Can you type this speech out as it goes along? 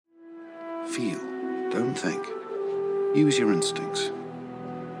Feel, don't think. Use your instincts.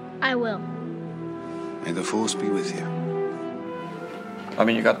 I will. May the Force be with you. I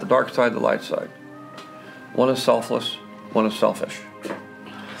mean, you got the dark side, the light side. One is selfless, one is selfish.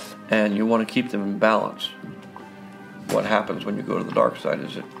 And you want to keep them in balance. What happens when you go to the dark side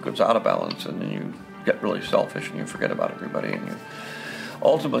is it goes out of balance, and then you get really selfish and you forget about everybody, and you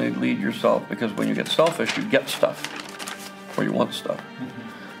ultimately lead yourself, because when you get selfish, you get stuff, or you want stuff. Mm-hmm.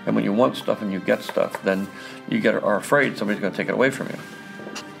 And when you want stuff and you get stuff, then you are afraid somebody's going to take it away from you.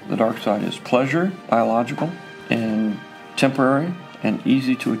 The dark side is pleasure, biological, and temporary, and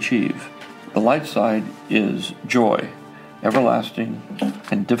easy to achieve. The light side is joy, everlasting,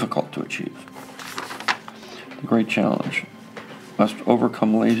 and difficult to achieve. The great challenge: must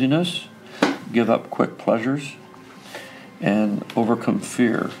overcome laziness, give up quick pleasures, and overcome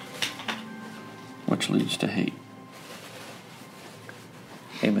fear, which leads to hate.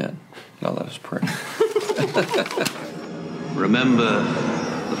 Amen. Now let us pray. Remember,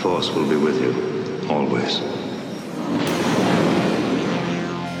 the Force will be with you, always.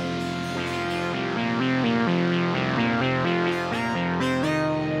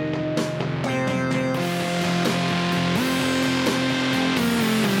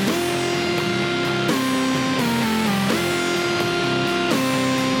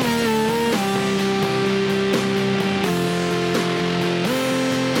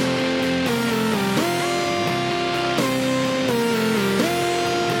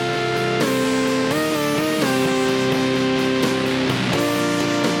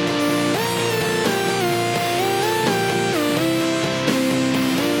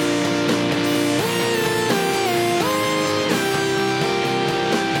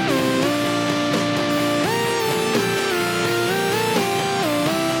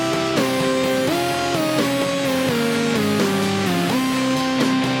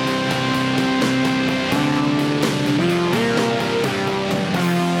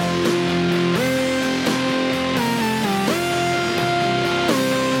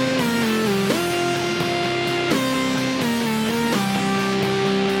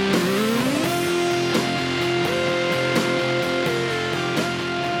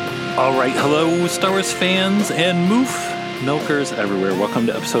 All right, hello, Star Wars fans and Moof milkers everywhere. Welcome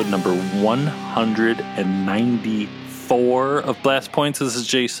to episode number 194 of Blast Points. This is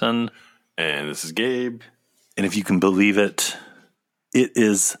Jason. And this is Gabe. And if you can believe it, it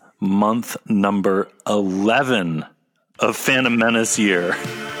is month number 11 of Phantom Menace year.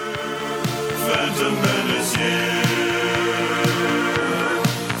 Phantom Menace year.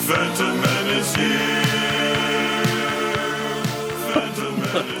 Phantom Menace year. Phantom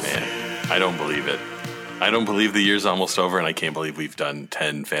Menace year. I don't believe it. I don't believe the year's almost over, and I can't believe we've done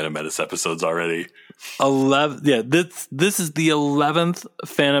 10 Phantom Menace episodes already. 11. Yeah, this is the 11th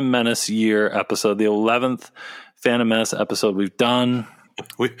Phantom Menace year episode, the 11th Phantom Menace episode we've done.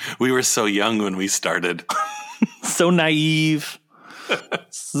 We were so young when we started. So naive.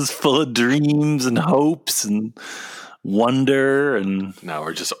 This is full of dreams and hopes and wonder, and now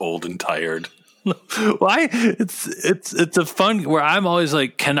we're just old and tired. Why? It's a fun where I'm always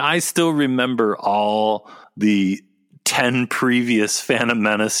like, can I still remember all the 10 previous Phantom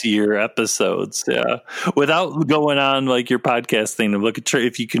Menace year episodes? Yeah, without going on like your podcast thing to look at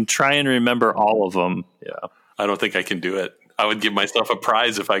if you can try and remember all of them. Yeah, I don't think I can do it. I would give myself a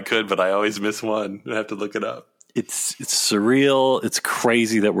prize if I could, but I always miss one. I have to look it up. It's surreal. It's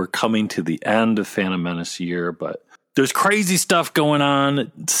crazy that we're coming to the end of Phantom Menace year, but there's crazy stuff going on.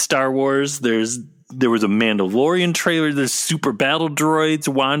 Star Wars. There was a Mandalorian trailer. There's super battle droids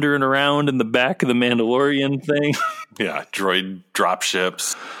wandering around in the back of the Mandalorian thing. Yeah, droid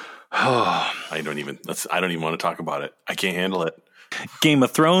dropships. I don't even want to talk about it. I can't handle it. Game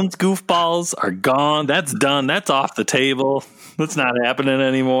of Thrones goofballs are gone. That's done. That's off the table. That's not happening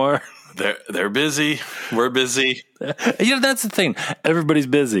anymore. They're busy. We're busy. That's the thing. Everybody's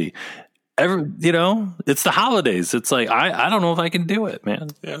busy. It's the holidays. It's like I don't know if I can do it, man.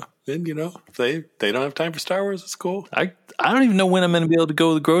 Yeah, and if they don't have time for Star Wars, it's cool. I don't even know when I'm going to be able to go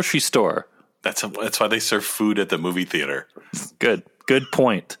to the grocery store. That's why they serve food at the movie theater. Good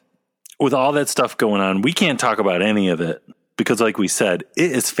point. With all that stuff going on, we can't talk about any of it because, like we said,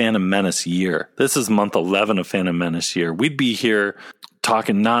 it is Phantom Menace year. This is month 11 of Phantom Menace year. We'd be here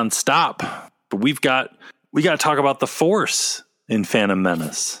talking nonstop, but we got to talk about the Force in Phantom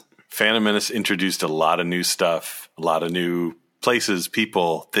Menace. Phantom Menace introduced a lot of new stuff, a lot of new places,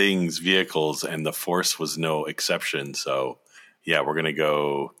 people, things, vehicles, and the Force was no exception. So, yeah, we're going to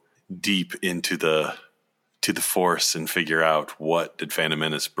go deep into the Force and figure out what did Phantom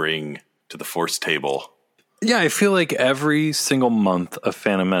Menace bring to the Force table. Yeah, I feel like every single month of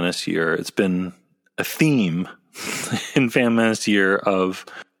Phantom Menace year, it's been a theme in Phantom Menace year of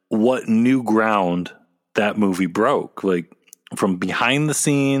what new ground that movie broke. Like from behind the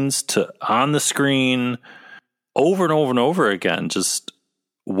scenes to on the screen, over and over and over again, just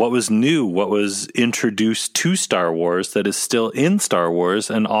what was new, what was introduced to Star Wars that is still in Star Wars,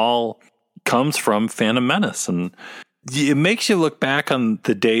 and all comes from Phantom Menace. And it makes you look back on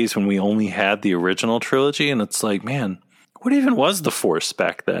the days when we only had the original trilogy, and it's like, man, what even was the Force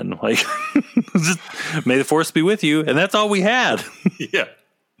back then? Like, just, may the Force be with you, and that's all we had. Yeah.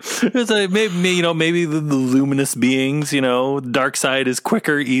 It's like maybe the luminous beings, the dark side is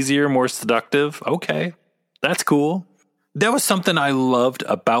quicker, easier, more seductive. Okay, that's cool. That was something I loved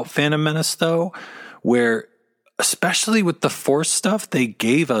about Phantom Menace, though, where especially with the Force stuff, they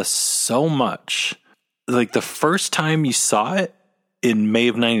gave us so much. Like the first time you saw it in May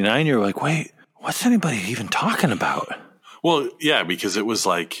of '99, you're like, wait, what's anybody even talking about? Well, yeah, because it was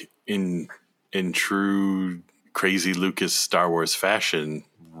like in true crazy Lucas Star Wars fashion,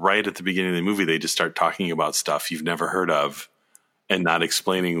 right at the beginning of the movie, they just start talking about stuff you've never heard of and not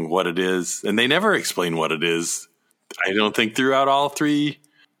explaining what it is. And they never explain what it is. I don't think throughout all three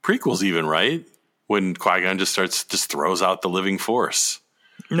prequels even, right? When Qui-Gon just throws out the living Force.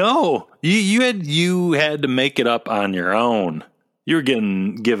 No, you had to make it up on your own. You were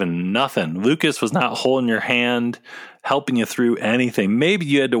given nothing. Lucas was not holding your hand, helping you through anything. Maybe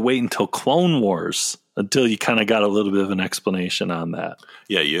you had to wait until Clone Wars until you kind of got a little bit of an explanation on that.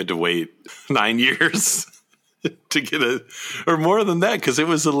 Yeah, you had to wait 9 years to get or more than that, because it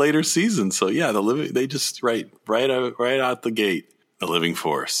was a later season. So yeah, they just right out the gate, the living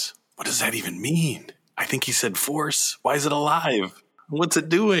Force. What does that even mean? I think he said Force. Why is it alive? What's it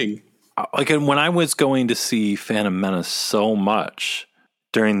doing? Like when I was going to see Phantom Menace so much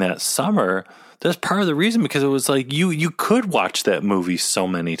during that summer, that's part of the reason, because it was like you could watch that movie so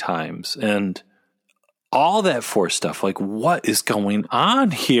many times, and all that Force stuff, like what is going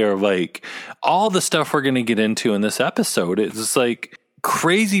on here? Like all the stuff we're going to get into in this episode, it's like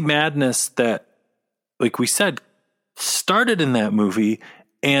crazy madness that, like we said, started in that movie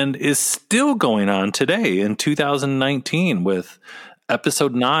and is still going on today in 2019 with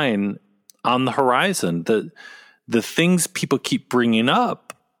Episode 9 on the horizon. The things people keep bringing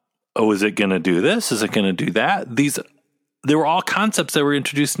up. Oh, is it going to do this? Is it going to do that? There were all concepts that were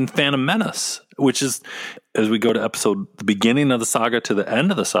introduced in Phantom Menace, which is, as we go to the beginning of the saga to the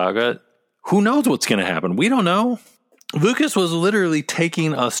end of the saga, who knows what's going to happen? We don't know. Lucas was literally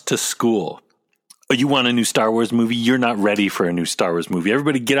taking us to school. Oh, you want a new Star Wars movie? You're not ready for a new Star Wars movie.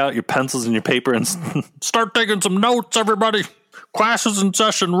 Everybody get out your pencils and your paper and start taking some notes, everybody. Class is in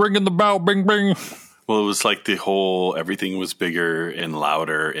session, ringing the bell, bing, bing. Well, it was like everything was bigger and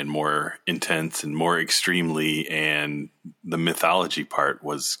louder and more intense and more extremely, and the mythology part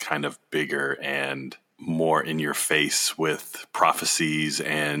was kind of bigger and more in your face with prophecies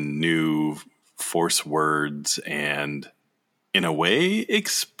and new Force words and, in a way,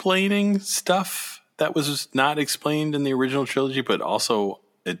 explaining stuff that was not explained in the original trilogy, but also,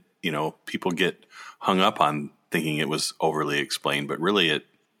 people get hung up on thinking it was overly explained, but really it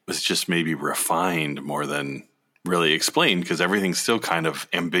was just maybe refined more than really explained, because everything's still kind of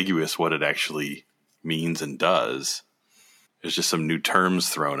ambiguous what it actually means and does. There's just some new terms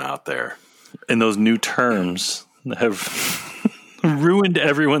thrown out there. And those new terms have ruined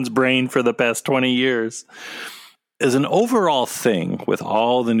everyone's brain for the past 20 years. As an overall thing, with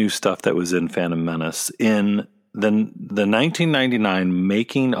all the new stuff that was in Phantom Menace, in the 1999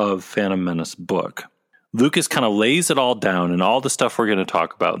 Making of Phantom Menace book, Lucas kind of lays it all down, and all the stuff we're going to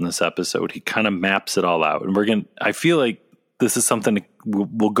talk about in this episode, he kind of maps it all out. And I feel like this is something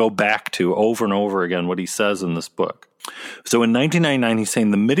we'll go back to over and over again, what he says in this book. So in 1999, he's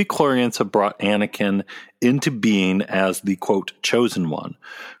saying the midichlorians have brought Anakin into being as the, quote, chosen one,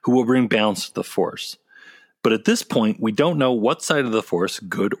 who will bring balance to the Force. But at this point, we don't know what side of the Force,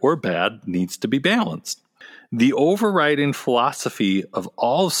 good or bad, needs to be balanced. The overriding philosophy of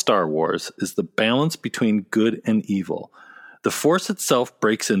all of Star Wars is the balance between good and evil. The Force itself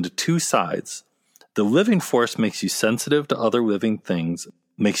breaks into two sides. The living Force makes you sensitive to other living things,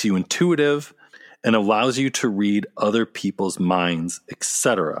 makes you intuitive, and allows you to read other people's minds,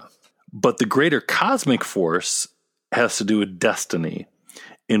 etc. But the greater cosmic Force has to do with destiny.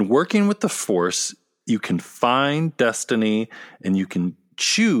 In working with the Force, you can find destiny, and you can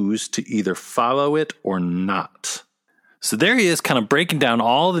choose to either follow it or not. So there he is, kind of breaking down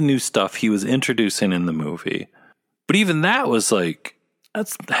all the new stuff he was introducing in the movie. But even that was like,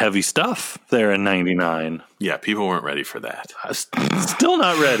 That's heavy stuff there in 99. Yeah, people weren't ready for that. Still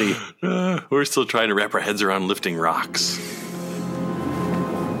not ready. We're still trying to wrap our heads around lifting rocks.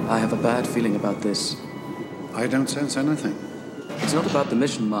 I have a bad feeling about this. I don't sense anything. It's not about the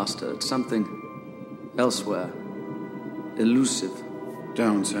mission, Master. It's something elsewhere. Elusive.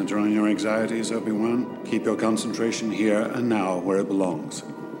 Don't center on your anxieties, Obi-Wan. Keep your concentration here and now where it belongs.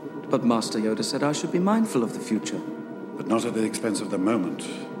 But Master Yoda said I should be mindful of the future. But not at the expense of the moment.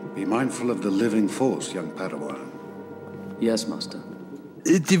 Be mindful of the living force, young Padawan. Yes, Master.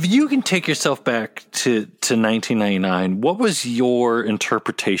 If you can take yourself back to 1999, what was your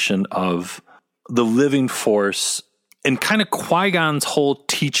interpretation of the living force and kind of Qui-Gon's whole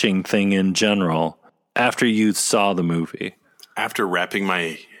teaching thing in general after you saw the movie? After wrapping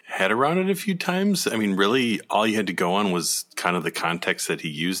my head around it a few times, I mean, really, all you had to go on was kind of the context that he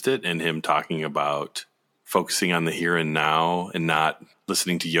used it and him talking about focusing on the here and now and not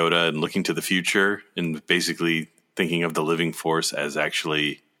listening to Yoda and looking to the future and basically thinking of the living force as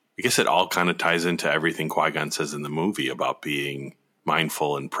actually, I guess it all kind of ties into everything Qui-Gon says in the movie about being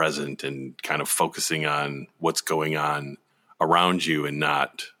mindful and present and kind of focusing on what's going on around you and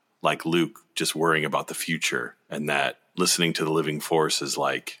not like Luke just worrying about the future, and that listening to the living force is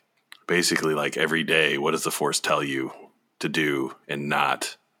like basically like every day, what does the force tell you to do, and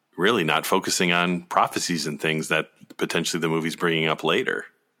not focusing on prophecies and things that potentially the movie's bringing up later,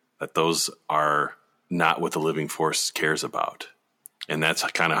 that those are not what the living force cares about. And that's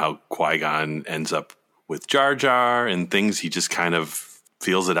kind of how Qui-Gon ends up with Jar Jar and things. He just kind of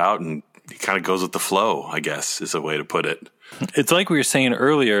feels it out and he kind of goes with the flow, I guess is a way to put it. It's like we were saying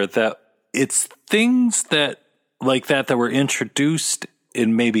earlier that it's things that like that were introduced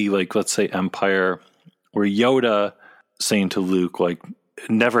in maybe like, let's say Empire, where Yoda saying to Luke, like,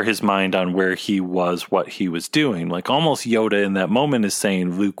 never his mind on where he was, what he was doing. Like almost Yoda in that moment is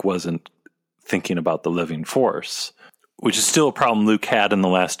saying Luke wasn't thinking about the living force, which is still a problem Luke had in The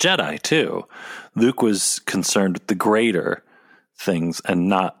Last Jedi too. Luke was concerned with the greater things and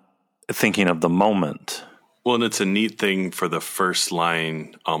not thinking of the moment. Well, and it's a neat thing for the first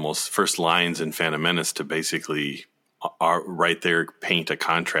lines in Phantom Menace to basically are right there paint a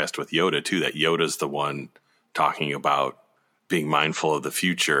contrast with Yoda too, that Yoda's the one talking about being mindful of the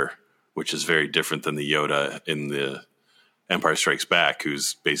future, which is very different than the Yoda in the Empire Strikes Back,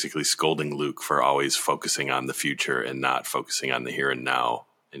 who's basically scolding Luke for always focusing on the future and not focusing on the here and now.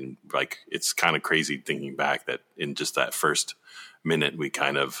 And like, it's kind of crazy thinking back that in just that first minute, we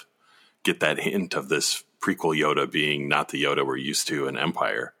kind of get that hint of this prequel Yoda being not the Yoda we're used to in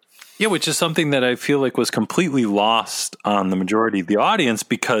Empire. Yeah, which is something that I feel like was completely lost on the majority of the audience,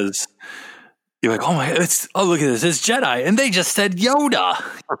 because you're like, oh look at this, it's Jedi, and they just said Yoda.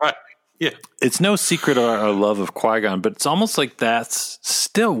 Right. Yeah. It's no secret our love of Qui-Gon, but it's almost like that's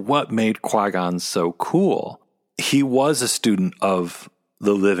still what made Qui-Gon so cool. He was a student of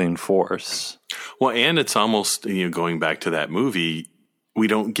the living force. Well, and it's almost, going back to that movie, we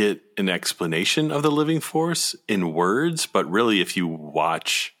don't get an explanation of the living force in words, but really if you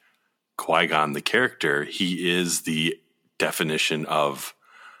watch Qui-Gon, the character, he is the definition of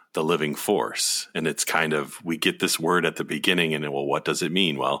the living force. And it's kind of, we get this word at the beginning and well, what does it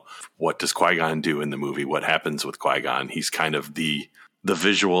mean? Well, what does Qui-Gon do in the movie? What happens with Qui-Gon? He's kind of the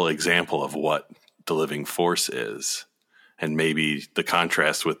visual example of what the living force is. And maybe the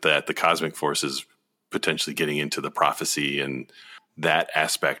contrast with that, the cosmic force is potentially getting into the prophecy and that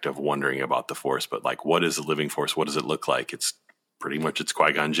aspect of wondering about the force. But like, what is the living force? What does it look like? It's pretty much, it's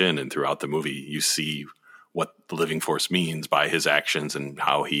Qui-Gon Jinn. And throughout the movie, you see what the living force means by his actions and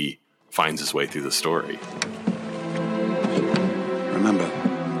how he finds his way through the story. Remember,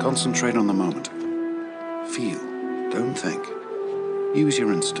 concentrate on the moment. Feel, don't think. Use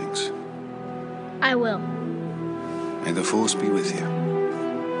your instincts. I will. May the Force be with you.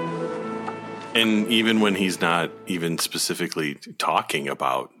 And even when he's not even specifically talking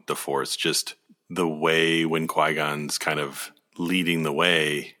about the Force, just the way when Qui-Gon's kind of leading the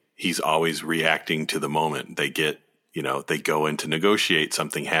way, he's always reacting to the moment. They get, they go in to negotiate,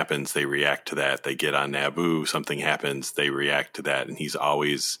 something happens, they react to that. They get on Naboo, something happens, they react to that. And he's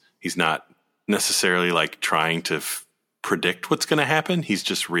not necessarily like trying to predict what's going to happen. He's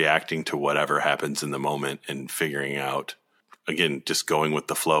just reacting to whatever happens in the moment and figuring out, again, just going with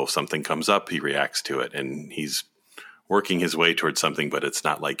the flow. Something comes up, he reacts to it, and he's working his way towards something, but it's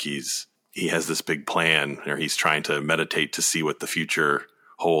not like he has this big plan or he's trying to meditate to see what the future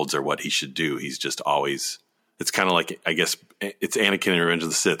holds or what he should do. He's just always, it's kind of like, I guess it's Anakin in Revenge of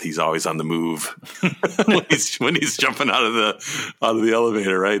the Sith. He's always on the move when he's jumping out of the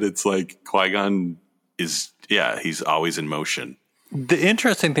elevator, right? It's like Qui-Gon is, he's always in motion. The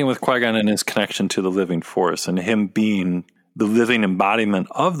interesting thing with Qui-Gon and his connection to the living force and him being the living embodiment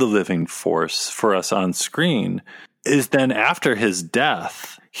of the living force for us on screen is then after his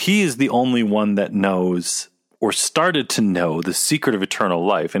death, he is the only one that knows or started to know the secret of eternal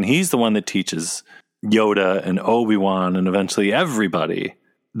life. And he's the one that teaches Yoda and Obi-Wan and eventually everybody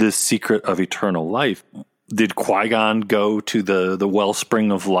the secret of eternal life. Did Qui-Gon go to the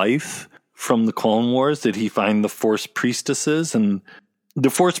wellspring of life from the Clone Wars? Did he find the Force priestesses? And the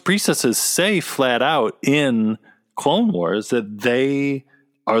Force priestesses say flat out in Clone Wars that they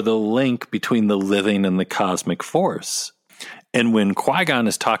are the link between the living and the cosmic force. And when Qui-Gon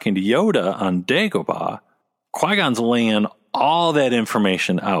is talking to Yoda on Dagobah, Qui-Gon's laying all that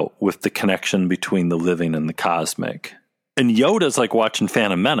information out with the connection between the living and the cosmic. And Yoda's like watching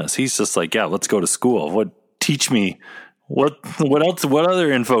Phantom Menace. He's just like, yeah, let's go to school. Teach me. What else? What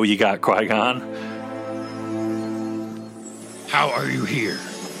other info you got, Qui-Gon? How are you here?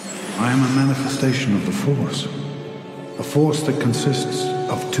 I am a manifestation of the Force. A force that consists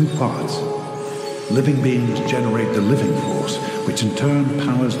of two parts. Living beings generate the living force, which in turn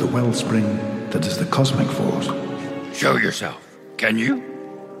powers the wellspring that is the cosmic force. Show yourself. Can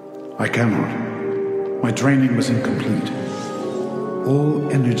you? I cannot. My training was incomplete. All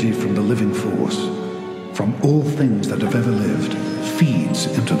energy from the living force, from all things that have ever lived, feeds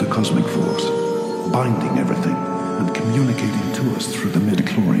into the cosmic force, binding everything and communicating to us through the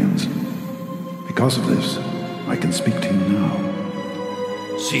midichlorians. Because of this, I can speak to you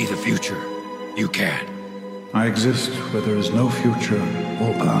now. See the future. You can. I exist where there is no future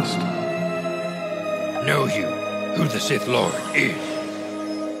or past. Know you who the Sith Lord is.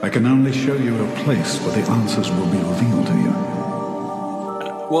 I can only show you a place where the answers will be revealed to you.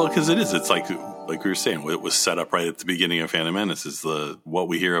 Well, because it's like we were saying, it was set up right at the beginning of Phantom Menace is what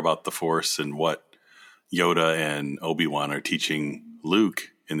we hear about the Force and what Yoda and Obi-Wan are teaching Luke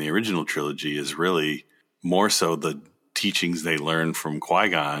in the original trilogy is really more so the teachings they learn from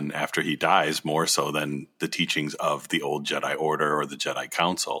Qui-Gon after he dies, more so than the teachings of the old Jedi Order or the Jedi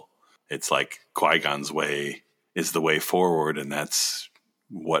Council. It's like Qui-Gon's way is the way forward, and that's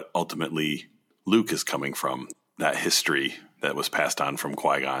what ultimately Luke is coming from, that history that was passed on from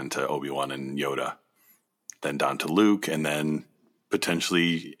Qui-Gon to Obi-Wan and Yoda, then down to Luke, and then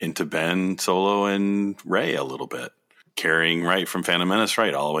potentially into Ben, Solo, and Rey a little bit, carrying right from Phantom Menace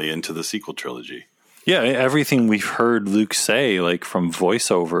right all the way into the sequel trilogy. Yeah, everything we've heard Luke say, like from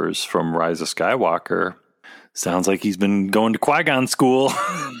voiceovers from Rise of Skywalker, sounds like he's been going to Qui-Gon school.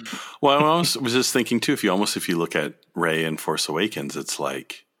 Well, I was just thinking too, if you look at Rey in Force Awakens, it's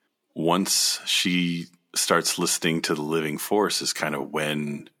like once she starts listening to the living force is kind of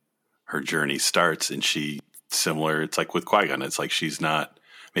when her journey starts, and it's like with Qui-Gon, it's like she's not,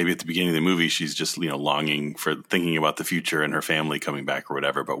 maybe at the beginning of the movie, she's just, longing for thinking about the future and her family coming back or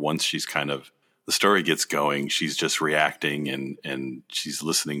whatever. But once she's the story gets going, she's just reacting and she's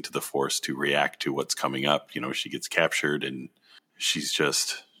listening to the Force to react to what's coming up. She gets captured and she's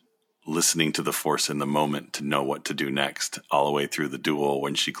just listening to the Force in the moment to know what to do next, all the way through the duel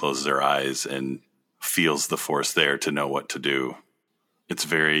when she closes her eyes and feels the Force there to know what to do. It's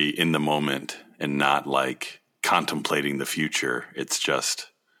very in the moment and not like contemplating the future. It's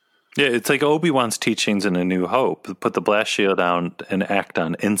just... Yeah, it's like Obi-Wan's teachings in A New Hope. Put the blast shield down and act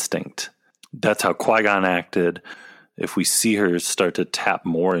on instinct. That's how Qui-Gon acted. If we see her start to tap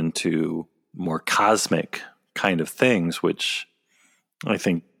more into more cosmic kind of things, which I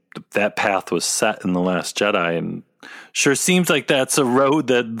think that path was set in The Last Jedi, and sure seems like that's a road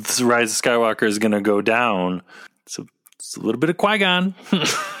that Rise of Skywalker is going to go down. So it's a little bit of Qui-Gon.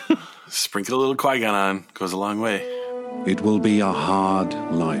 Sprinkle a little Qui-Gon on. Goes a long way. It will be a hard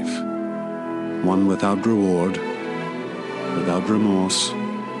life. One without reward, without remorse,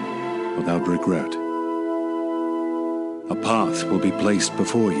 without regret. A path will be placed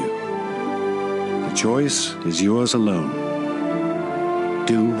before you. The choice is yours alone.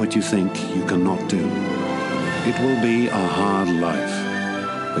 Do what you think you cannot do. It will be a hard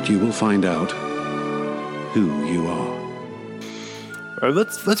life, but you will find out who you are. All right,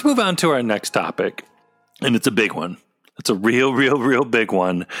 let's move on to our next topic, and it's a big one. It's a real big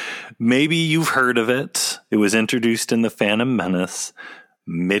one. Maybe you've heard of it. It was introduced in The Phantom Menace,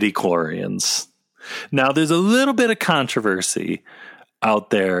 midichlorians. Now, there's a little bit of controversy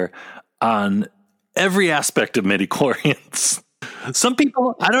out there on every aspect of midichlorians. Some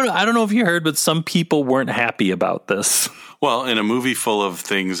people, I don't know if you heard, but some people weren't happy about this. Well, in a movie full of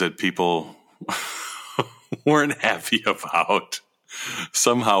things that people weren't happy about,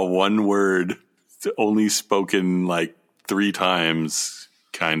 somehow one word only spoken like 3 times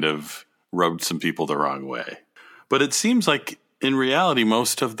kind of rubbed some people the wrong way. But it seems like in reality,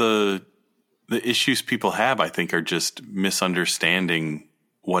 most of the issues people have, I think, are just misunderstanding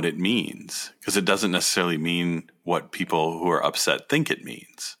what it means, because it doesn't necessarily mean what people who are upset think it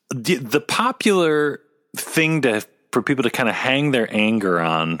means. The popular thing for people to kind of hang their anger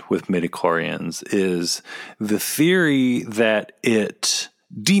on with midichlorians is the theory that it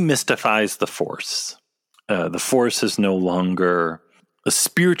demystifies the Force. The Force is no longer a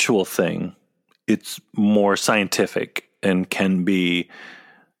spiritual thing. It's more scientific and can be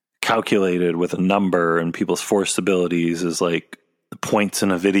calculated with a number, and people's Force abilities is like points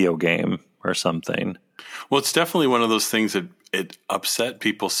in a video game or something. Well, it's definitely one of those things that it upset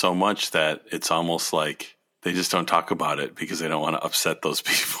people so much that it's almost like they just don't talk about it because they don't want to upset those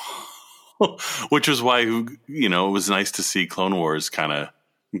people. Which was why, it was nice to see Clone Wars kind of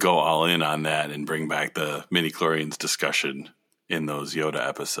go all in on that and bring back the midichlorians discussion in those Yoda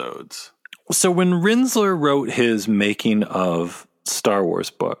episodes. So when Rinzler wrote his making of Star Wars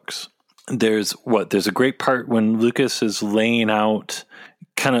books, there's a great part when Lucas is laying out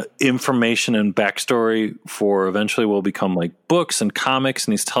kind of information and backstory for eventually will become like books and comics,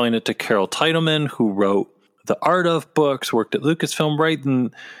 and he's telling it to Carol Titleman, who wrote The Art of Books, worked at Lucasfilm, right?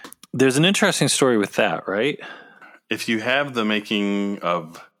 And there's an interesting story with that, right? If you have the making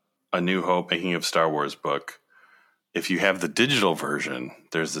of A New Hope, making of Star Wars book, if you have the digital version,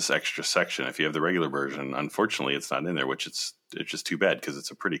 there's this extra section. If you have the regular version, unfortunately, it's not in there, which it's just too bad because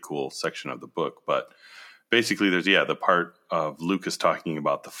it's a pretty cool section of the book. But basically, there's the part of Lucas talking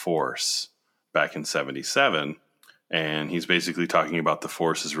about the Force back in 77, and he's basically talking about the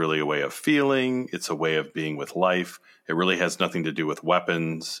Force is really a way of feeling. It's a way of being with life. It really has nothing to do with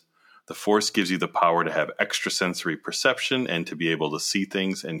weapons. The Force gives you the power to have extrasensory perception and to be able to see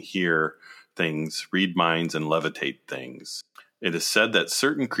things and hear things, read minds, and levitate things. It is said that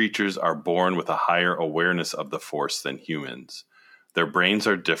certain creatures are born with a higher awareness of the Force than humans. Their brains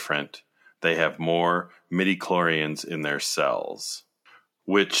are different. They have more midichlorians in their cells.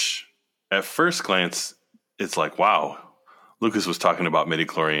 Which, at first glance, it's like, wow, Lucas was talking about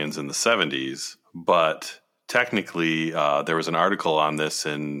midichlorians in the 70s, but technically there was an article on this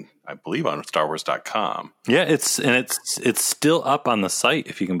I believe on StarWars.com. Yeah, it's still up on the site,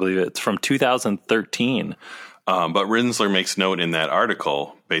 if you can believe it. It's from 2013. But Rinzler makes note in that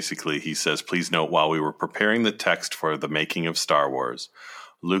article, basically, he says, please note, while we were preparing the text for the making of Star Wars,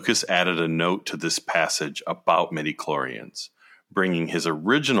 Lucas added a note to this passage about midichlorians, bringing his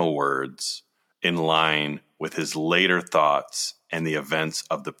original words in line with his later thoughts and the events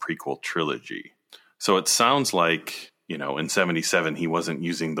of the prequel trilogy. So it sounds like, in 77, he wasn't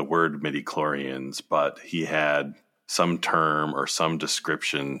using the word midichlorians, but he had some term or some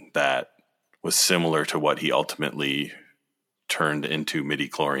description that was similar to what he ultimately turned into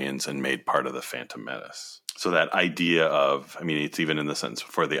midichlorians and made part of the Phantom Menace. So that idea of, it's even in the sentence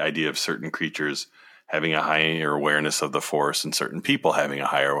before, the idea of certain creatures having a higher awareness of the Force and certain people having a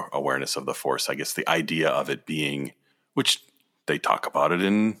higher awareness of the Force. I guess the idea of it being, which they talk about it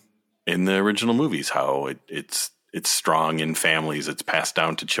in the original movies, how it's strong in families, it's passed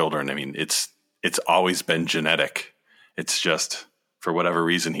down to children. It's always been genetic. It's just, for whatever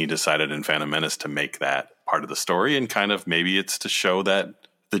reason, he decided in Phantom Menace to make that part of the story, and kind of maybe it's to show that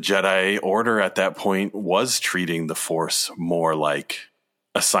the Jedi Order at that point was treating the Force more like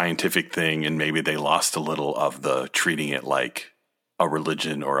a scientific thing, and maybe they lost a little of the treating it like a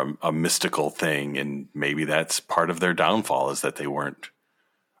religion or a mystical thing, and maybe that's part of their downfall, is that they weren't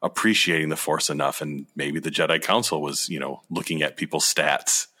appreciating the Force enough, and maybe the Jedi Council was, looking at people's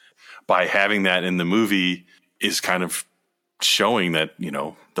stats. By having that in the movie is kind of showing that,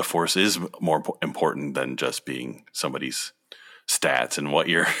 the Force is more important than just being somebody's stats, and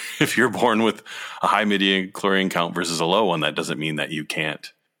if you're born with a high midichlorian count versus a low one, that doesn't mean that you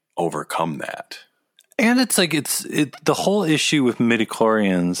can't overcome that. And it's like, the whole issue with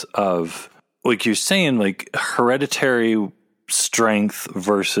midichlorians of, like you're saying, like hereditary strength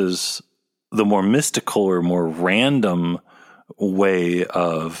versus the more mystical or more random way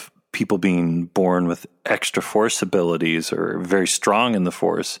of people being born with extra Force abilities or very strong in the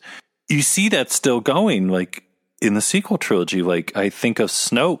Force. You see that still going, like in the sequel trilogy. Like, I think of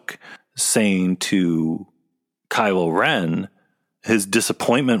Snoke saying to Kylo Ren his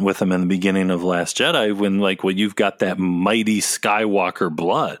disappointment with him in the beginning of Last Jedi, when like, well, you've got that mighty Skywalker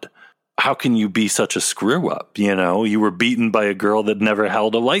blood. How can you be such a screw up? You were beaten by a girl that never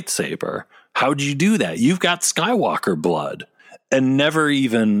held a lightsaber. How'd you do that? You've got Skywalker blood. And never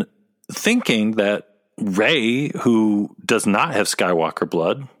even thinking that Rey, who does not have Skywalker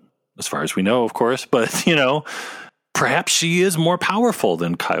blood, as far as we know, of course, but, perhaps she is more powerful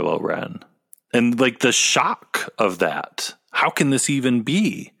than Kylo Ren. And like the shock of that how can this even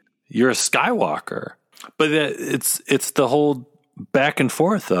be? You're a Skywalker. But it's the whole back and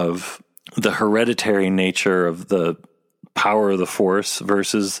forth of the hereditary nature of the power of the Force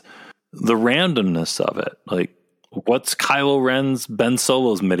versus the randomness of it. Like, what's Kylo Ren's Ben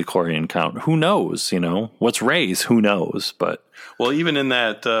Solo's midichlorian count? Who knows, What's Rey's? Who knows? But well, even in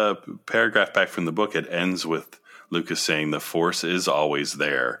that paragraph back from the book, it ends with Lucas saying the Force is always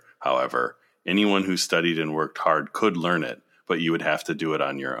there. However, anyone who studied and worked hard could learn it, but you would have to do it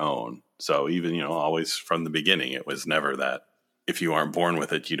on your own. So even, always from the beginning, it was never that if you aren't born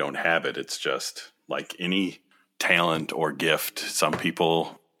with it, you don't have it. It's just like any talent or gift. Some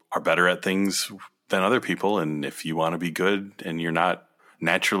people are better at things than other people. And if you want to be good and you're not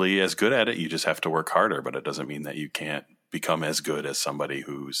naturally as good at it, you just have to work harder. But it doesn't mean that you can't become as good as somebody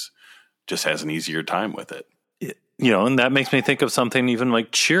who's just has an easier time with it. And that makes me think of something even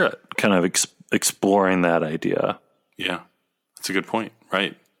like Chirrut, kind of exploring that idea. Yeah, that's a good point.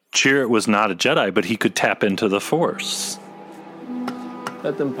 Right. Chirrut was not a Jedi, but he could tap into the Force.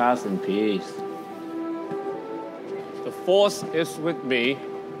 Let them pass in peace. The Force is with me,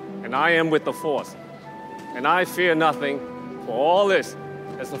 and I am with the Force. And I fear nothing, for all this,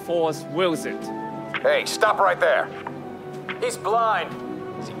 as the Force wills it. Hey, stop right there. He's blind.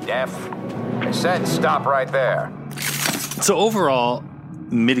 Is he deaf? I said stop right there. So overall,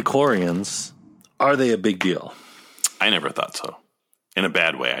 midichlorians, are they a big deal? I never thought so. In a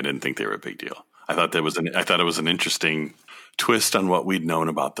bad way. I didn't think they were a big deal. I thought it was an interesting twist on what we'd known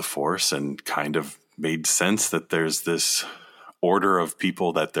about the Force, and kind of made sense that there's this order of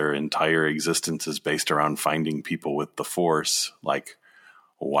people that their entire existence is based around finding people with the Force. Like,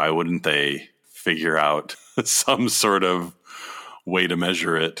 why wouldn't they figure out some sort of way to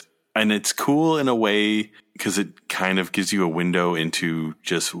measure it? And it's cool in a way because it kind of gives you a window into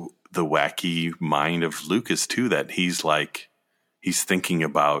just the wacky mind of Lucas too, that he's thinking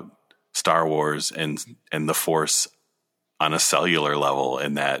about Star Wars and the Force on a cellular level,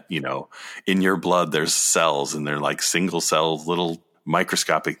 and that, in your blood, there's cells, and they're like single cell, little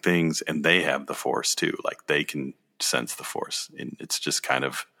microscopic things, and they have the Force too. Like, they can sense the Force. And it's just kind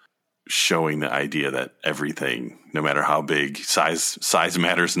of showing the idea that everything, no matter how big, size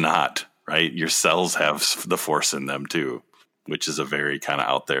matters not, right? Your cells have the Force in them too, which is a very kind of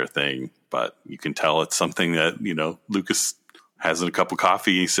out there thing, but you can tell it's something that, Lucas has a cup of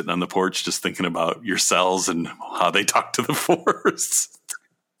coffee, sitting on the porch, just thinking about your cells and how they talk to the Force.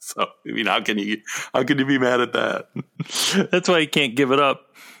 So, how can you be mad at that? That's why you can't give it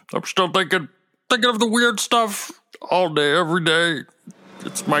up. I'm still thinking of the weird stuff all day, every day.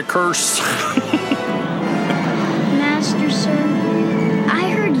 It's my curse. Master, sir, I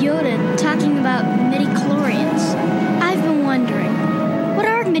heard Yoda talking about midichlorians. I've been wondering, what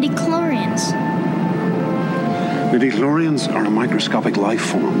are midichlorians? Midichlorians are a microscopic life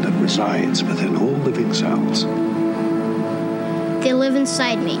form that resides within all living cells. They live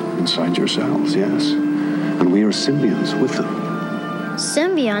inside me. Inside your cells, yes. And we are symbionts with them.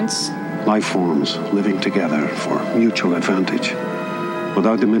 Symbionts? Life forms living together for mutual advantage.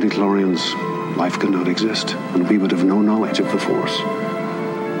 Without the midichlorians, life could not exist, and we would have no knowledge of the Force.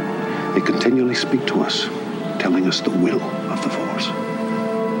 They continually speak to us, telling us the will of the Force.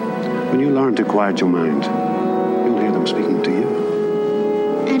 When you learn to quiet your mind, you'll hear them speaking to you.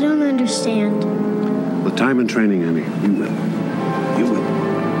 I don't understand. With time and training, Annie, you will. You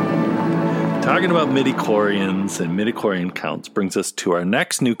will. Talking about midichlorians and midichlorian counts brings us to our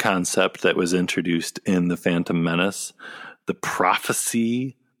next new concept that was introduced in The Phantom Menace, the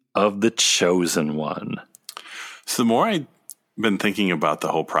prophecy of the Chosen One. So the more I've been thinking about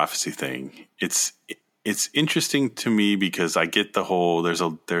the whole prophecy thing, it's interesting to me because I get the whole there's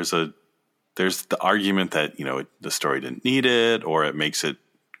the argument that the story didn't need it, or it makes it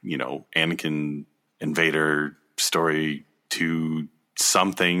Anakin and Vader story to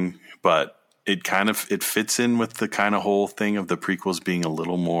something, but it fits in with the kind of whole thing of the prequels being a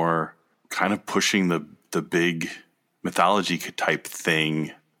little more kind of pushing the big mythology type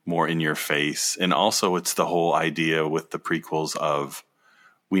thing more in your face. And also it's the whole idea with the prequels of,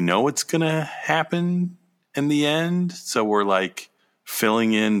 we know it's going to happen in the end, so we're like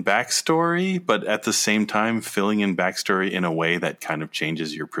filling in backstory, but at the same time filling in backstory in a way that kind of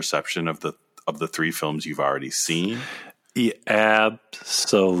changes your perception of the three films you've already seen. Yeah,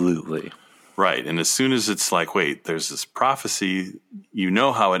 absolutely. Right. And as soon as it's like, wait, there's this prophecy, you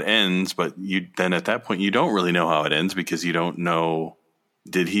know how it ends, but then at that point, you don't really know how it ends because you don't know,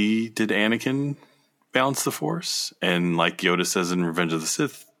 did Anakin balance the Force? And like Yoda says in Revenge of the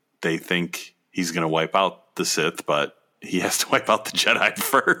Sith, they think he's going to wipe out the Sith, but he has to wipe out the Jedi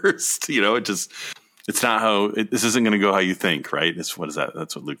first. It's It's not how this isn't going to go how you think, right? What is that?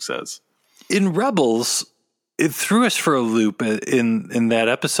 That's what Luke says. In Rebels, it threw us for a loop in that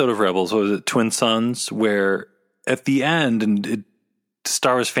episode of Rebels. What was it, Twin Suns, where at the end, and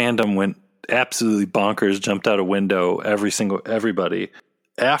Star Wars fandom went absolutely bonkers, jumped out a window, everybody.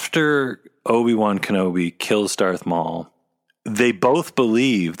 After Obi-Wan Kenobi kills Darth Maul, they both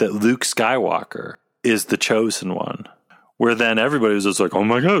believe that Luke Skywalker is the chosen one. Where then everybody was just like, oh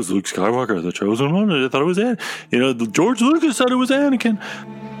my God, is Luke Skywalker the chosen one? I thought it was George Lucas said it was Anakin.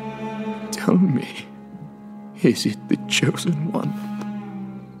 Tell me, is it the chosen one?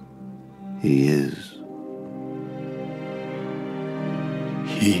 He is.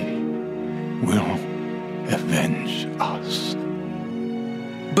 He will avenge us.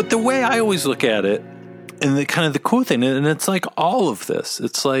 But the way I always look at it, and the kind of the cool thing, and it's like all of this,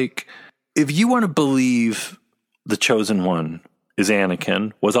 it's like, if you want to believe the chosen one is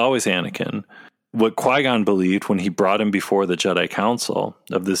Anakin, was always Anakin, what Qui-Gon believed when he brought him before the Jedi Council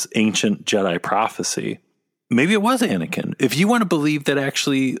of this ancient Jedi prophecy, maybe it was Anakin. If you want to believe that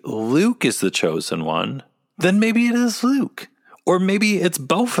actually Luke is the chosen one, then maybe it is Luke. Or maybe it's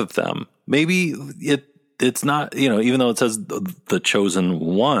both of them. Maybe it's not, even though it says the chosen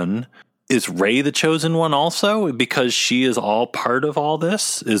one, is Rey the chosen one also because she is all part of all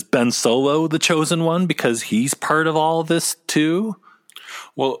this? Is Ben Solo the chosen one because he's part of all this too?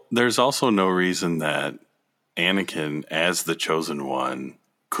 Well, there's also no reason that Anakin, as the chosen one,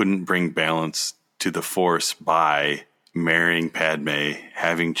 couldn't bring balance to the Force by marrying Padme,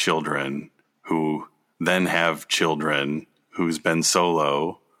 having children, who then have children, who's Ben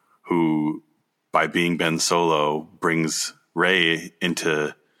Solo, who, by being Ben Solo, brings Rey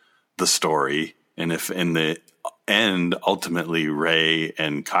into the story. And if in the end, ultimately, Rey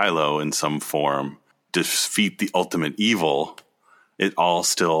and Kylo in some form defeat the ultimate evil, it all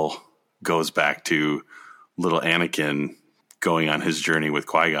still goes back to little Anakin going on his journey with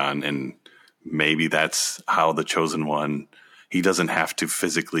Qui-Gon. And maybe that's how the chosen one, he doesn't have to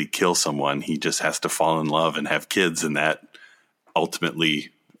physically kill someone. He just has to fall in love and have kids, and that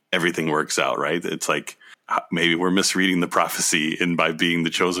ultimately everything works out, right? It's like maybe we're misreading the prophecy, and by being the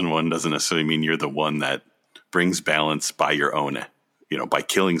chosen one doesn't necessarily mean you're the one that brings balance by your own, by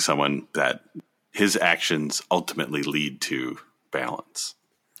killing someone, that his actions ultimately lead to balance.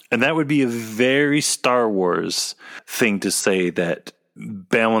 And that would be a very Star Wars thing to say, that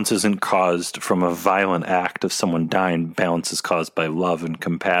balance isn't caused from a violent act of someone dying. Balance is caused by love and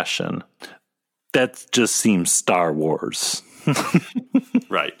compassion. That just seems Star Wars.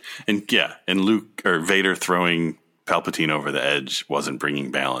 Right. And Luke or Vader throwing Palpatine over the edge wasn't bringing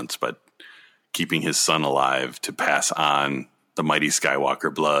balance, but keeping his son alive to pass on the mighty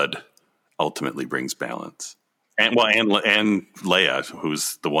Skywalker blood ultimately brings balance. And Leia,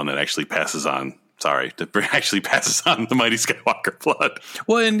 who's the one that actually passes on the mighty Skywalker blood.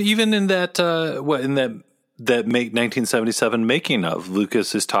 Well, and even in that that 1977 making of,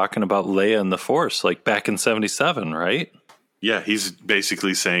 Lucas is talking about Leia and the Force, like back in 77, right? Yeah, he's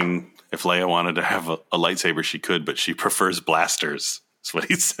basically saying if Leia wanted to have a lightsaber, she could, but she prefers blasters. That's what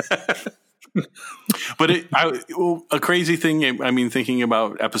he said. But a crazy thing, thinking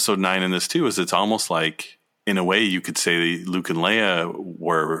about Episode 9 in this too, is it's almost like, in a way, you could say Luke and Leia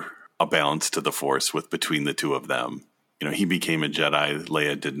were a balance to the Force between the two of them. He became a Jedi,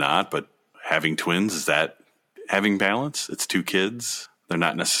 Leia did not, but having twins, is that having balance? It's two kids. They're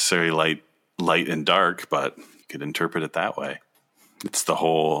not necessarily light and dark, but you could interpret it that way. It's the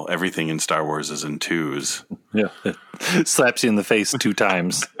whole, everything in Star Wars is in twos. Yeah. It slaps you in the face 2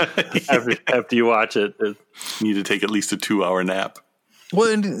 times after you watch it. You need to take at least a 2-hour nap.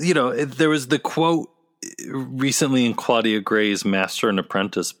 Well, and, there was the quote recently in Claudia Gray's Master and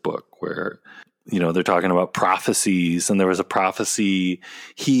Apprentice book where, they're talking about prophecies, and there was a prophecy,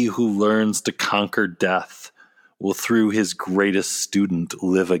 he who learns to conquer death will through his greatest student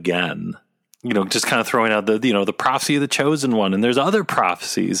live again. Just kind of throwing out the prophecy of the chosen one. And there's other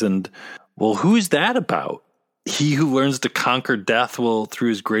prophecies. And, well, who's that about? He who learns to conquer death will through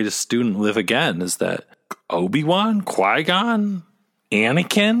his greatest student live again. Is that Obi-Wan? Qui-Gon?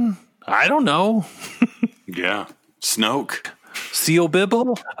 Anakin? I don't know. Yeah. Snoke. Seal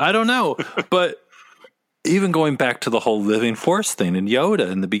Bibble? I don't know. But even going back to the whole living Force thing and Yoda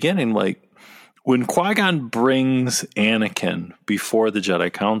in the beginning, like when Qui-Gon brings Anakin before the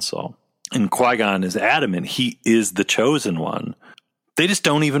Jedi Council, and Qui-Gon is adamant he is the chosen one, they just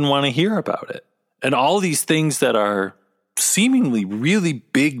don't even want to hear about it. And all these things that are seemingly really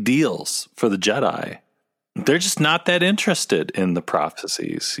big deals for the Jedi, they're just not that interested in the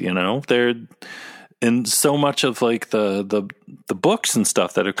prophecies, And so much of like the books and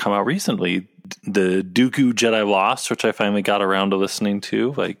stuff that have come out recently, the Dooku Jedi Lost, which I finally got around to listening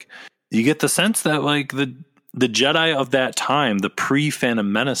to, like you get the sense that like the Jedi of that time, the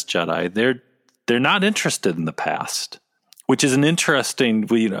pre-Phantom Menace Jedi, they're not interested in the past, which is an interesting.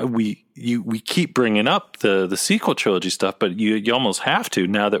 We keep bringing up the sequel trilogy stuff, but you almost have to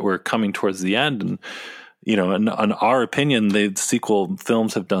now that we're coming towards the end, and in our opinion, the sequel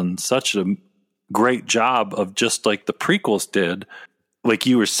films have done such a great job of, just like the prequels did, like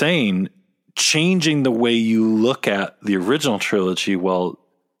you were saying, changing the way you look at the original trilogy. Well,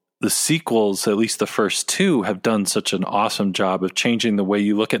 the sequels, at least the first two, have done such an awesome job of changing the way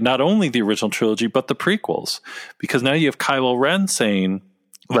you look at not only the original trilogy, but the prequels. Because now you have Kylo Ren saying,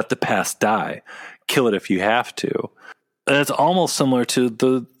 let the past die, kill it if you have to. And it's almost similar to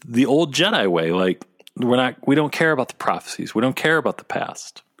the old Jedi way. Like, we don't care about the prophecies. We don't care about the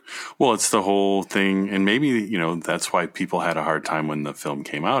past. Well, it's the whole thing, and maybe, that's why people had a hard time when the film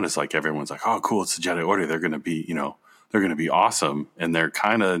came out. Is like everyone's like, oh, cool, it's the Jedi Order. They're going to be, they're going to be awesome. And they're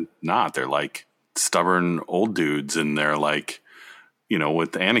kind of not. They're like stubborn old dudes, and they're like,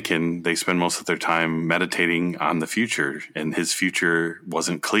 with Anakin, they spend most of their time meditating on the future, and his future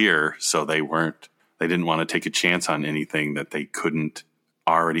wasn't clear, so they didn't want to take a chance on anything that they couldn't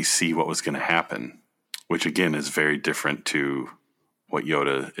already see what was going to happen, which again is very different to what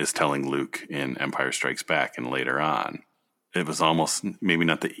Yoda is telling Luke in Empire Strikes Back and later on. It was almost maybe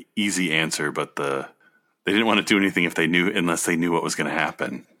not the easy answer, but they didn't want to do anything unless they knew what was going to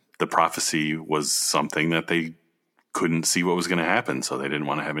happen. The prophecy was something that they couldn't see what was going to happen, so they didn't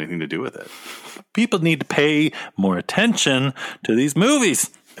want to have anything to do with it. People need to pay more attention to these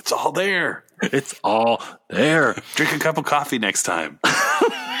movies. It's all there. It's all there. Drink a cup of coffee next time.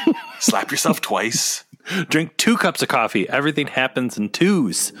 Slap yourself twice. Drink 2 cups of coffee. Everything happens in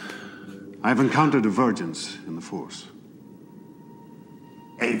 2s. I've encountered divergence in the Force.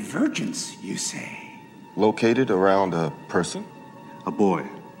 A vergence, you say? Located around a person? A boy.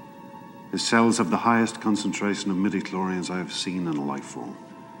 His cells have the highest concentration of midichlorians I have seen in a life form.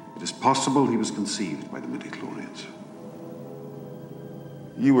 It is possible he was conceived by the midichlorians.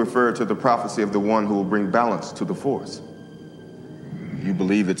 You refer to the prophecy of the one who will bring balance to the Force. You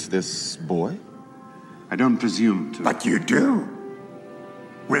believe it's this boy? I don't presume to. But you do.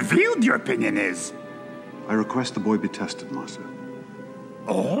 Revealed your opinion is. I request the boy be tested, Master.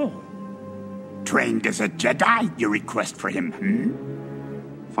 Oh. Trained as a Jedi, you request for him,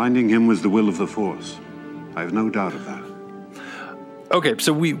 Finding him was the will of the Force. I have no doubt of that. Okay,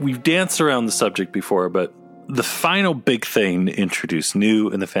 so we've danced around the subject before, but the final big thing to introduce new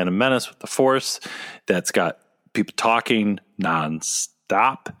in the Phantom Menace with the Force that's got people talking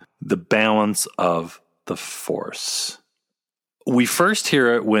nonstop, the balance of the Force. We first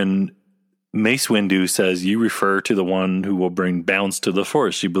hear it when Mace Windu says, you refer to the one who will bring balance to the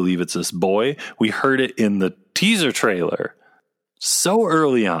Force. You believe it's this boy? We heard it in the teaser trailer so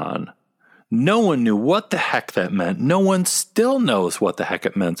early on. No one knew what the heck that meant. No one still knows what the heck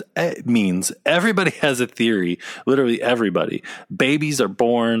it means. Everybody has a theory, literally everybody. Babies are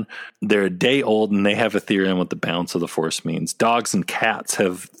born, they're a day old, and they have a theory on what the balance of the Force means. Dogs and cats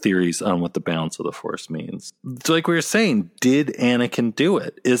have theories on what the balance of the Force means. It's like we were saying, did Anakin do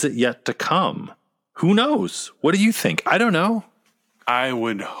it? Is it yet to come? Who knows? What do you think? I don't know. I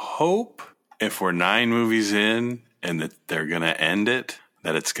would hope if we're 9 movies in and that they're going to end it,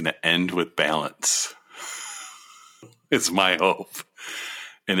 that it's going to end with balance. It's my hope.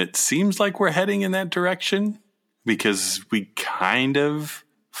 And it seems like we're heading in that direction because we kind of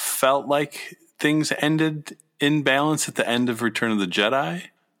felt like things ended in balance at the end of Return of the Jedi.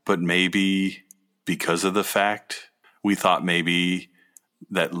 But maybe because of the fact we thought maybe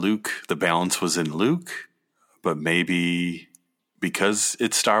that Luke, the balance was in Luke, but maybe because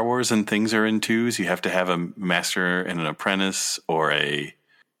it's Star Wars and things are in 2s, you have to have a master and an apprentice, or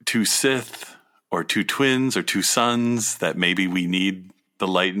 2 Sith, or 2 twins, or 2 sons, that maybe we need the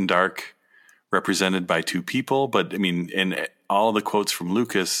light and dark represented by 2 people. But I mean, in all the quotes from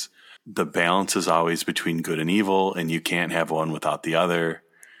Lucas, the balance is always between good and evil, and you can't have one without the other.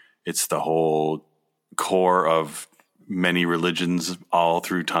 It's the whole core of many religions all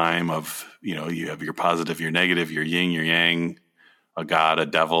through time of, you have your positive, your negative, your yin, your yang, a god, a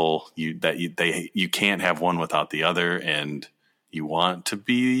devil. You can't have one without the other, and you want to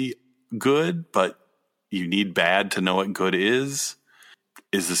be good, but you need bad to know what good is.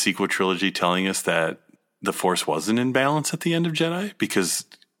 Is the sequel trilogy telling us that the Force wasn't in balance at the end of Jedi because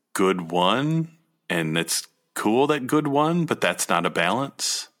good won, and it's cool that good won, but that's not a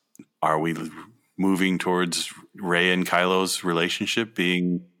balance? Are we moving towards Rey and Kylo's relationship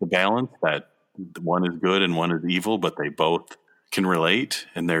being the balance that one is good and one is evil, but they both can relate,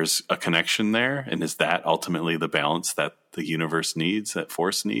 and there's a connection there. And is that ultimately the balance that the universe needs, that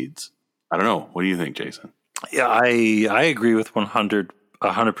Force needs? I don't know. What do you think, Jason? Yeah, I agree with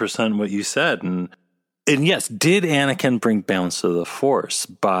 100% what you said. And yes, did Anakin bring balance to the Force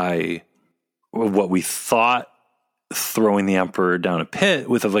by what we thought throwing the Emperor down a pit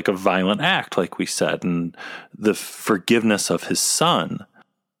with like a violent act, like we said, and the forgiveness of his son?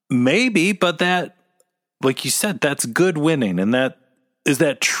 Maybe, but that, like you said, that's good winning. And is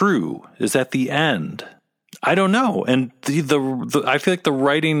that true? Is that the end? I don't know. And I feel like the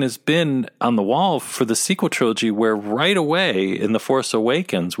writing has been on the wall for the sequel trilogy, where right away in The Force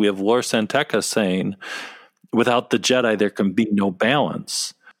Awakens, we have Lor Santeca saying, without the Jedi, there can be no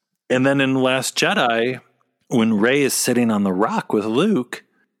balance. And then in Last Jedi, when Rey is sitting on the rock with Luke,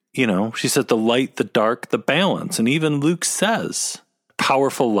 she said the light, the dark, the balance. And even Luke says,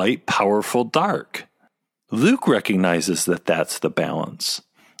 powerful light, powerful dark. Luke recognizes that that's the balance.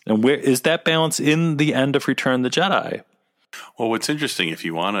 And where is that balance in the end of Return of the Jedi? Well, what's interesting, if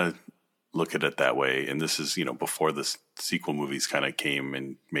you want to look at it that way, and this is, before the sequel movies kind of came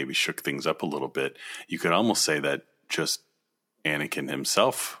and maybe shook things up a little bit, you could almost say that just Anakin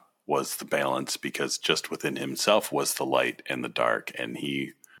himself was the balance, because just within himself was the light and the dark, and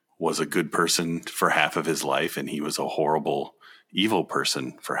he was a good person for half of his life, and he was a horrible evil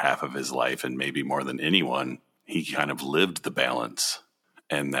person for half of his life, and maybe more than anyone, he kind of lived the balance.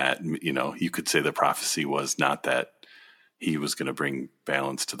 And that, you could say the prophecy was not that he was going to bring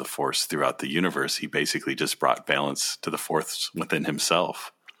balance to the Force throughout the universe. He basically just brought balance to the Force within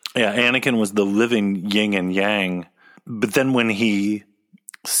himself. Yeah, Anakin was the living yin and yang. But then when he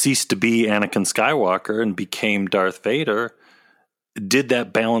ceased to be Anakin Skywalker and became Darth Vader, did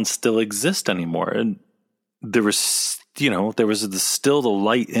that balance still exist anymore? And there was, there was still the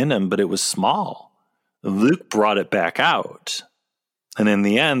light in him, but it was small. Luke brought it back out. And in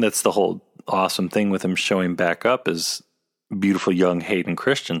the end, that's the whole awesome thing with him showing back up is beautiful young Hayden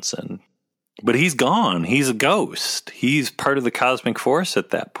Christensen. But he's gone. He's a ghost. He's part of the cosmic force at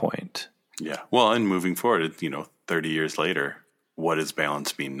that point. Yeah. Well, and moving forward, 30 years later, what does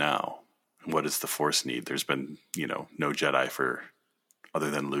balance mean now? What does the Force need? There's been, no Jedi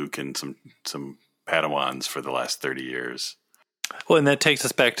other than Luke and some Padawans for the last 30 years. Well, and that takes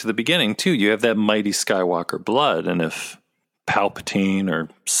us back to the beginning, too. You have that mighty Skywalker blood, and if Palpatine or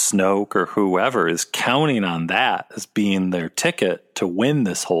Snoke or whoever is counting on that as being their ticket to win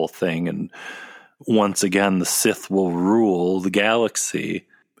this whole thing, and once again the Sith will rule the galaxy,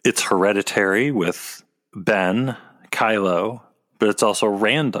 it's hereditary with Ben, Kylo, but it's also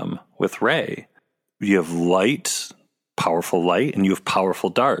random with Rey. You have light, powerful light, and you have powerful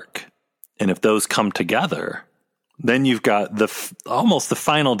dark. And if those come together, then you've got almost the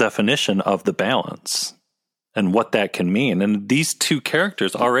final definition of the balance and what that can mean. And these two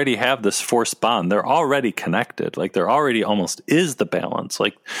characters already have this Force bond. They're already connected. Like, there already almost is the balance.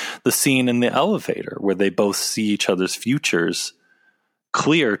 Like the scene in the elevator where they both see each other's futures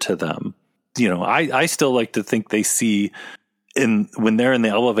clear to them. I still like to think they see when they're in the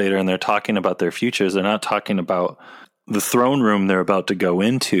elevator and they're talking about their futures, they're not talking about the throne room they're about to go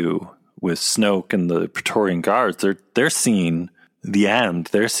into with Snoke and the Praetorian Guards. They're seeing the end.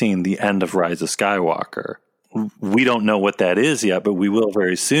 They're seeing the end of Rise of Skywalker. We don't know what that is yet, but we will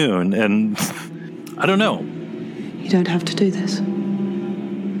very soon. And I don't know. You don't have to do this.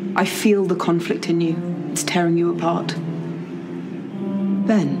 I feel the conflict in you. It's tearing you apart.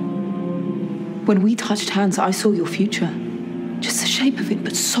 Ben, when we touched hands, I saw your future. Just the shape of it,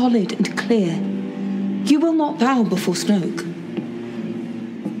 but solid and clear. You will not bow before Snoke.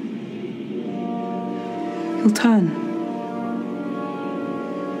 He'll turn.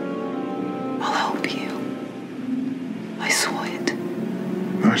 I'll help you. I saw it.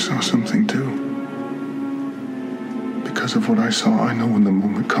 I saw something too. Because of what I saw, I know when the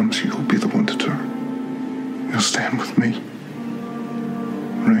moment comes, you'll be the one to turn. You'll stand with me.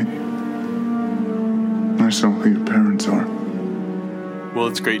 Right? I saw who your parents are. Well,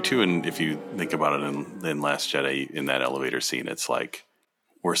 it's great too, and if you think about it in Last Jedi, in that elevator scene, it's like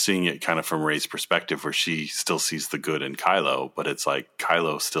we're seeing it kind of from Rey's perspective, where she still sees the good in Kylo, but it's like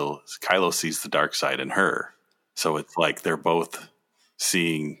Kylo sees the dark side in her. So it's like they're both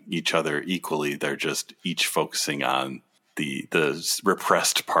seeing each other equally. They're just each focusing on the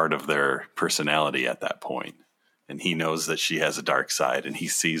repressed part of their personality at that point. And he knows that she has a dark side, and he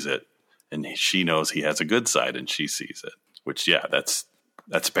sees it, and she knows he has a good side, and she sees it. Which, yeah, that's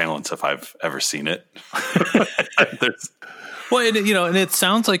balance if I've ever seen it. Well, and it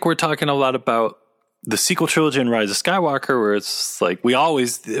sounds like we're talking a lot about the sequel trilogy and Rise of Skywalker, where it's like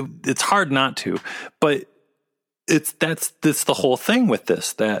it's hard not to, but that's the whole thing with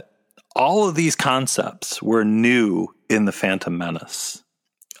this, that all of these concepts were new in the Phantom Menace.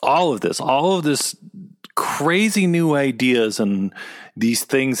 All of this crazy new ideas and these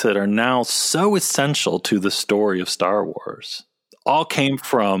things that are now so essential to the story of Star Wars all came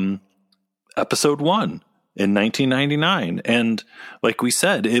from Episode 1 in 1999. And like we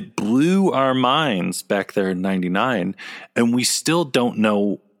said, it blew our minds back there in 99, and we still don't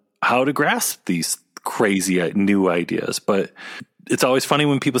know how to grasp these crazy new ideas. But it's always funny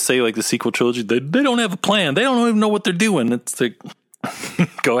when people say, like, the sequel trilogy, they don't have a plan. They don't even know what they're doing. It's like,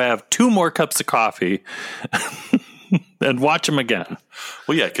 go have 2 more cups of coffee and watch them again.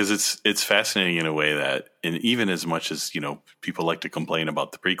 Well, yeah, because it's fascinating in a way that, and even as much as, people like to complain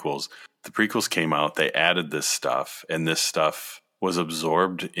about the prequels came out, they added this stuff, and this stuff was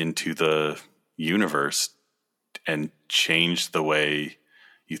absorbed into the universe and changed the way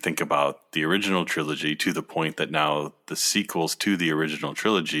you think about the original trilogy, to the point that now the sequels to the original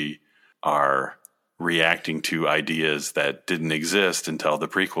trilogy are reacting to ideas that didn't exist until the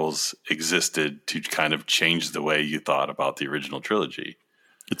prequels existed, to kind of change the way you thought about the original trilogy.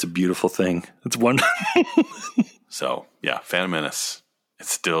 It's a beautiful thing. It's wonderful. So, yeah, Phantom Menace.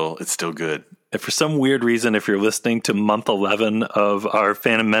 It's still good. And for some weird reason, if you're listening to month 11 of our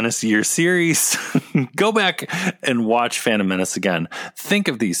Phantom Menace year series, go back and watch Phantom Menace again. Think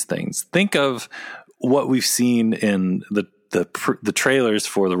of these things. Think of what we've seen in the trailers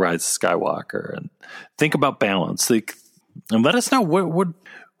for The Rise of Skywalker, and think about balance. And let us know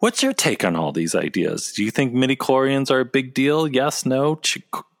what's your take on all these ideas. Do you think midi-chlorians are a big deal? Yes, no,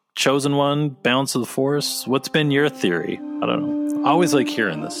 chosen one, balance of the Force. What's been your theory? I don't know. I always like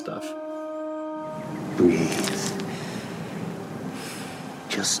hearing this stuff. Breathe.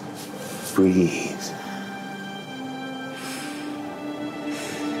 Just breathe.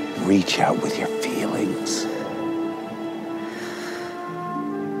 Reach out with your feelings.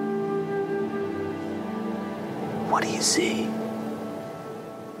 What do you see?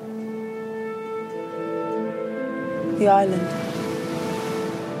 The island.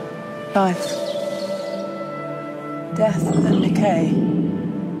 Life. Death and decay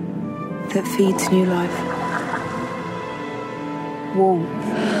that feeds new life. Warmth.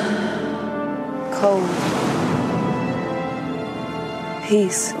 Cold.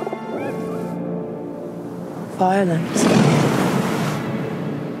 Peace. Violence.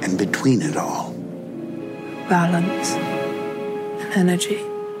 And between it all, balance and energy.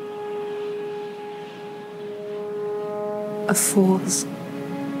 A force.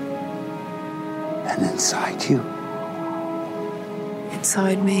 And inside you.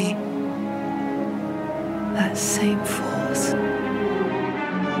 Inside me. That same force.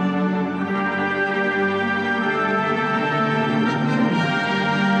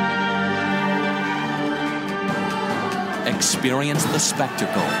 Experience the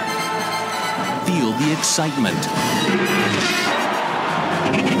spectacle. Feel the excitement.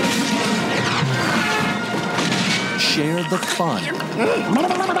 Share the fun.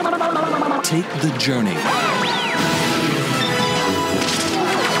 Take the journey.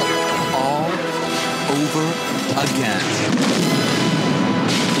 All over again.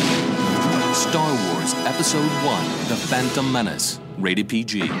 Star Wars Episode 1, The Phantom Menace, rated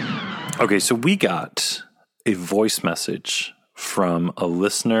PG. Okay, so we got a voice message from a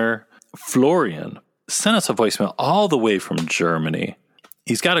listener. Florian sent us a voicemail all the way from Germany.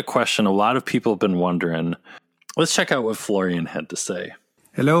 He's got a question a lot of people have been wondering. Let's check out what Florian had to say.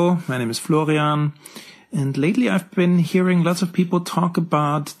 Hello, my name is Florian. And lately I've been hearing lots of people talk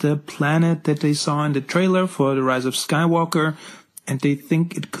about the planet that they saw in the trailer for The Rise of Skywalker. And they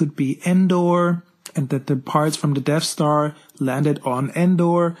think it could be Endor, and that the parts from the Death Star landed on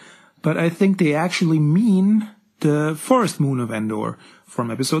Endor. But I think they actually mean the forest moon of Endor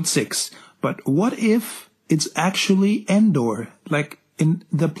from Episode 6. But what if it's actually Endor, like in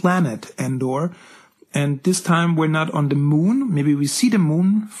the planet Endor? And this time we're not on the moon. Maybe we see the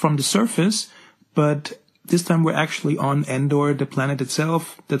moon from the surface, but this time we're actually on Endor, the planet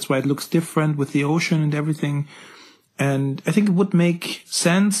itself. That's why it looks different with the ocean and everything. And I think it would make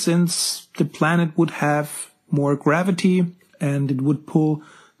sense, since the planet would have more gravity and it would pull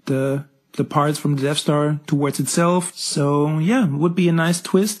the parts from the Death Star towards itself. So yeah, it would be a nice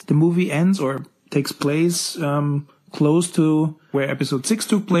twist. The movie ends or takes place close to where Episode 6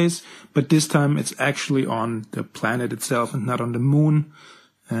 took place, but this time it's actually on the planet itself and not on the moon.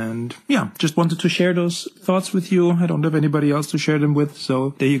 And yeah, just wanted to share those thoughts with you. I don't have anybody else to share them with,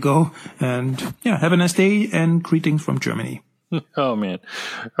 so there you go. And yeah, have a nice day and greetings from Germany. Oh man.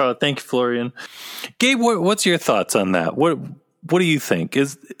 Oh, thank you, Florian. Gabe, what's your thoughts on that? What do you think?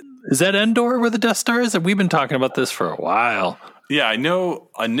 Is that Endor where the Death Star is? We've been talking about this for a while. Yeah, I know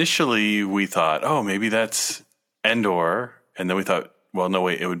initially we thought, oh, maybe that's Endor. And then we thought, well, no,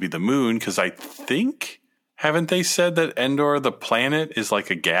 wait, it would be the moon. Because I think, haven't they said that Endor, the planet, is like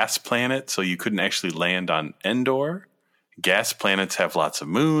a gas planet? So you couldn't actually land on Endor. Gas planets have lots of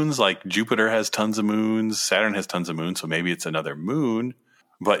moons. Like Jupiter has tons of moons. Saturn has tons of moons. So maybe it's another moon.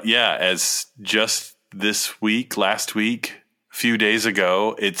 But yeah, as just this week, last week, a few days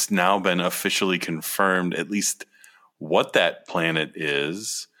ago, it's now been officially confirmed, at least what that planet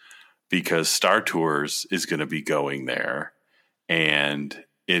is, because Star Tours is going to be going there. And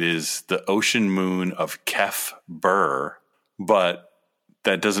it is the ocean moon of Kef Bir. But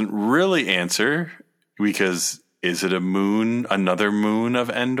that doesn't really answer, because is it a moon, another moon of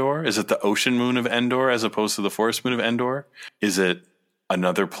Endor? Is it the ocean moon of Endor as opposed to the forest moon of Endor? Is it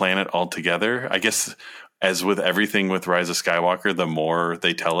another planet altogether? I guess, as with everything with Rise of Skywalker, the more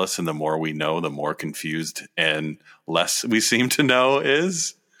they tell us and the more we know, the more confused and less we seem to know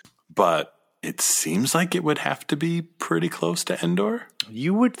is. But it seems like it would have to be pretty close to Endor.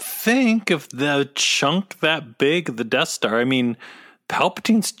 You would think, if the chunk that big, the Death Star, I mean,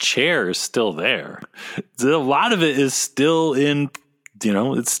 Palpatine's chair is still there. A lot of it is still in,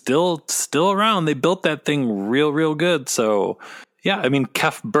 it's still around. They built that thing real good. So, yeah, I mean,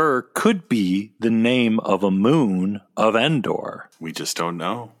 Kef Bir could be the name of a moon of Endor. We just don't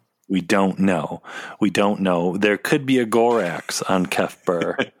know. We don't know. There could be a Gorax on Kef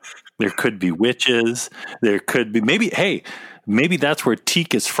Bir. There could be witches. There could be maybe that's where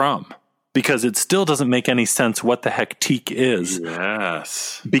Teak is from. Because it still doesn't make any sense what the heck Teak is.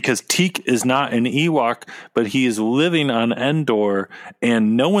 Yes. Because Teak is not an Ewok, but he is living on Endor,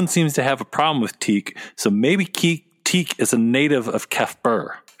 and no one seems to have a problem with Teak. So maybe Teak is a native of Kef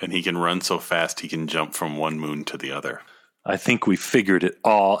Bir. And he can run so fast he can jump from one moon to the other. I think we figured it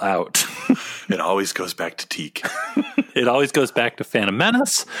all out. It always goes back to Teak. It always goes back to Phantom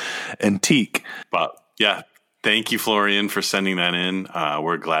Menace and Teak. But yeah, thank you, Florian, for sending that in.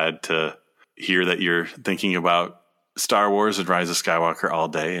 We're glad to hear that you're thinking about Star Wars and Rise of Skywalker all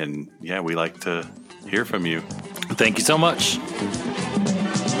day. And yeah, we like to hear from you. Thank you so much.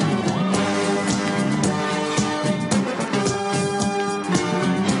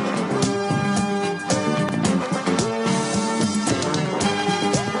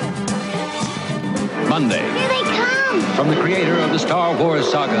 Monday. Here they come! From the creator of the Star Wars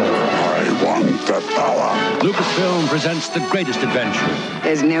saga. I want the power. Lucasfilm presents the greatest adventure.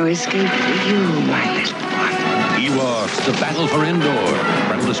 There's no escape for you, my little one. Ewoks, the battle for Endor.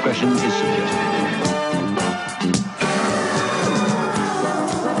 Parental discretion is suggested.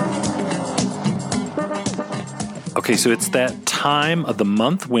 Okay, so it's that time of the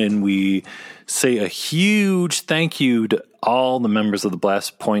month when we say a huge thank you to all the members of the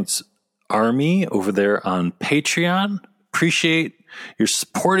Blast Points Army over there on Patreon. Appreciate your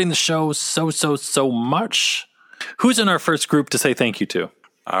supporting the show so much. Who's in our first group to say thank you to?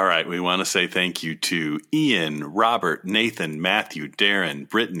 All right, we want to say thank you to Ian, Robert, Nathan, Matthew, Darren,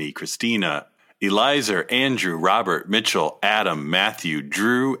 Brittany, Christina, Eliza, Andrew, Robert, Mitchell, Adam, Matthew,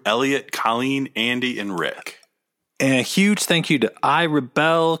 Drew, Elliot, Colleen, Andy, and Rick. And a huge thank you to I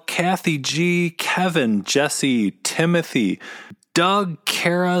Rebel, Kathy G, Kevin, Jesse, Timothy, Doug,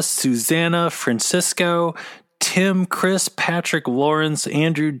 Kara, Susanna, Francisco, Tim, Chris, Patrick, Lawrence,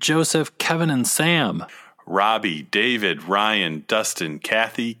 Andrew, Joseph, Kevin, and Sam. Robbie, David, Ryan, Dustin,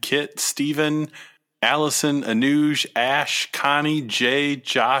 Kathy, Kit, Stephen, Allison, Anuj, Ash, Connie, Jay,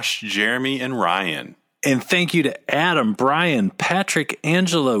 Josh, Jeremy, and Ryan. And thank you to Adam, Brian, Patrick,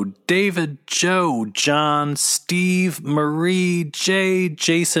 Angelo, David, Joe, John, Steve, Marie, Jay,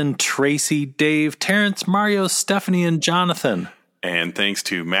 Jason, Tracy, Dave, Terrence, Mario, Stephanie, and Jonathan. And thanks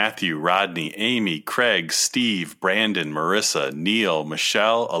to Matthew, Rodney, Amy, Craig, Steve, Brandon, Marissa, Neil,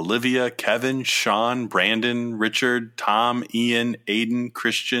 Michelle, Olivia, Kevin, Sean, Brandon, Richard, Tom, Ian, Aiden,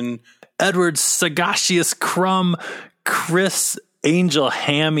 Christian, Edward, Sagacious, Crumb, Chris, Angel,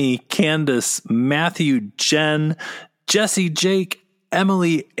 Hammy, Candace, Matthew, Jen, Jesse, Jake,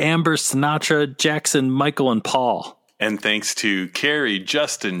 Emily, Amber, Sinatra, Jackson, Michael, and Paul. And thanks to Carrie,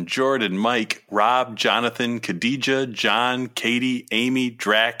 Justin, Jordan, Mike, Rob, Jonathan, Khadijah, John, Katie, Amy,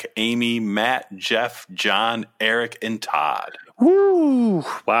 Drac, Amy, Matt, Jeff, John, Eric, and Todd. Woo!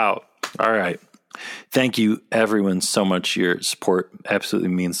 Wow. All right. Thank you, everyone, so much. Your support absolutely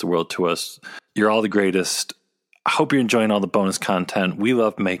means the world to us. You're all the greatest. I hope you're enjoying all the bonus content. We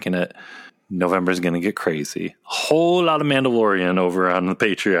love making it. November is going to get crazy. A whole lot of Mandalorian over on the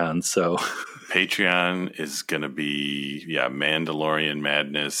Patreon, so Patreon is going to be, Mandalorian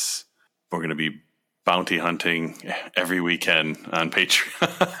Madness. We're going to be bounty hunting every weekend on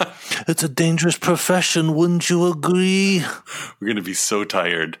Patreon. It's a dangerous profession, wouldn't you agree? We're going to be so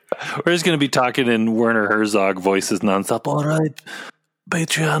tired. We're just going to be talking in Werner Herzog voices nonstop. All right,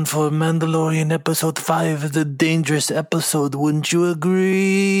 Patreon for Mandalorian episode 5 is a dangerous episode, wouldn't you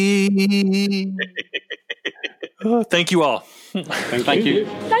agree? Oh, thank you all. Thank you.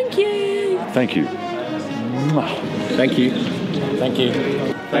 Thank you. Thank you. Thank you. Thank you. Thank you.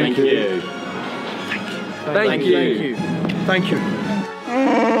 Thank you. Thank you. Thank you.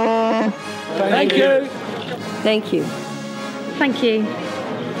 Thank you. Thank you.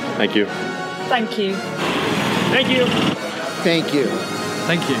 Thank you. Thank you. Thank you. Thank you.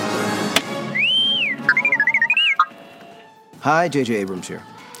 Thank you. Hi, J.J. Abrams here.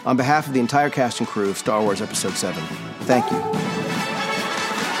 On behalf of the entire cast and crew of Star Wars Episode 7, thank you.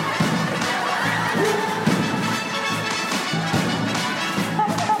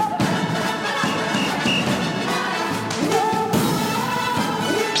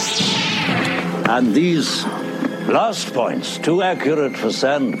 And these last points, too accurate for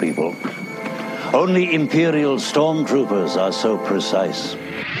sand people. Only Imperial stormtroopers are so precise.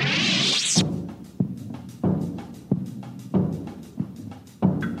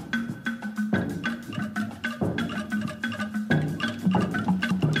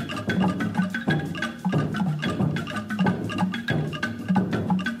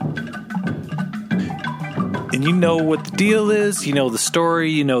 And you know what the deal is, you know the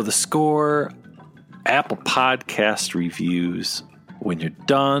story, you know the score. Apple Podcast reviews. When you're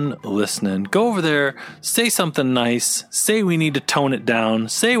done listening, go over there, say something nice, say we need to tone it down,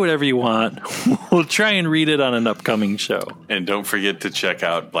 say whatever you want. We'll try and read it on an upcoming show. And don't forget to check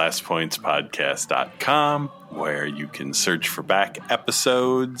out blastpointspodcast.com, where you can search for back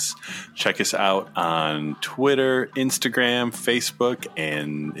episodes. Check us out on Twitter, Instagram, Facebook,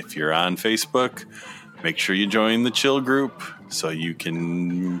 and if you're on Facebook, make sure you join the Chill group so you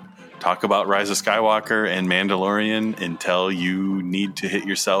can talk about Rise of Skywalker and Mandalorian until you need to hit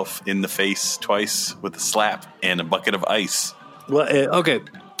yourself in the face twice with a slap and a bucket of ice. Well, okay.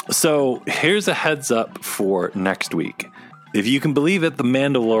 So here's a heads up for next week. If you can believe it, The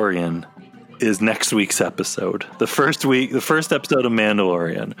Mandalorian is next week's episode. The first episode of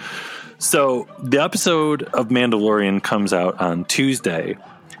Mandalorian. So the episode of Mandalorian comes out on Tuesday,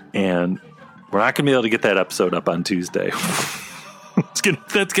 and we're not going to be able to get that episode up on Tuesday.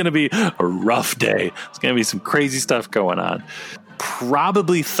 That's going to be a rough day. It's going to be some crazy stuff going on.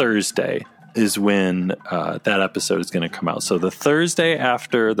 Probably Thursday is when that episode is going to come out. So the Thursday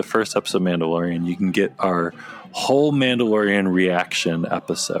after the first episode of Mandalorian, you can get our whole Mandalorian reaction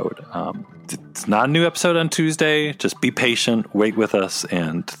episode. It's not a new episode on Tuesday. Just be patient, wait with us,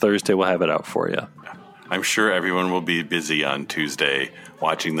 and Thursday we'll have it out for you. I'm sure everyone will be busy on Tuesday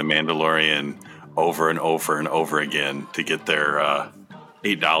watching The Mandalorian over and over and over again to get their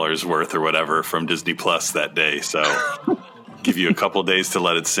 $8 worth or whatever from Disney Plus that day. So give you a couple days to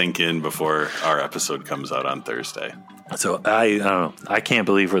let it sink in before our episode comes out on Thursday. So I don't know. I can't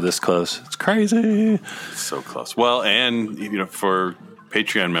believe we're this close. It's crazy. It's so close. Well, and for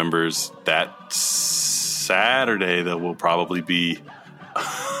Patreon members, that Saturday that will probably be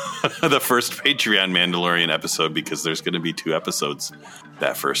the first Patreon Mandalorian episode, because there's going to be 2 episodes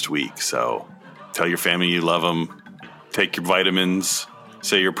that first week. So tell your family you love them. Take your vitamins.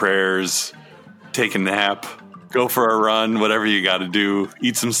 Say your prayers. Take a nap. Go for a run. Whatever you got to do.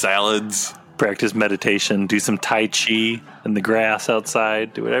 Eat some salads. Practice meditation. Do some Tai Chi in the grass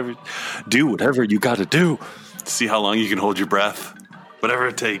outside. Do whatever you got to do. See how long you can hold your breath. Whatever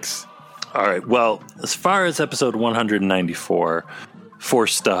it takes. All right. Well, as far as episode 194,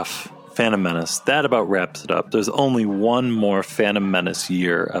 Force Stuff, Phantom Menace, that about wraps it up. There's only one more Phantom Menace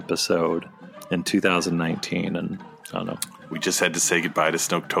year episode in 2019, and I don't know. We just had to say goodbye to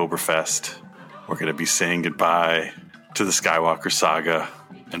Snoketoberfest. We're going to be saying goodbye to the Skywalker saga,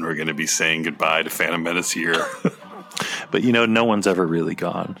 and we're going to be saying goodbye to Phantom Menace year. But no one's ever really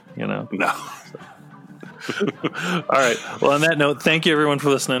gone. No. All right. Well, on that note, thank you everyone for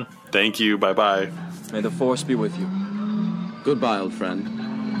listening. Thank you. Bye-bye. May the Force be with you. Goodbye, old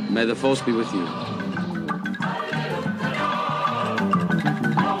friend. May the Force be with you.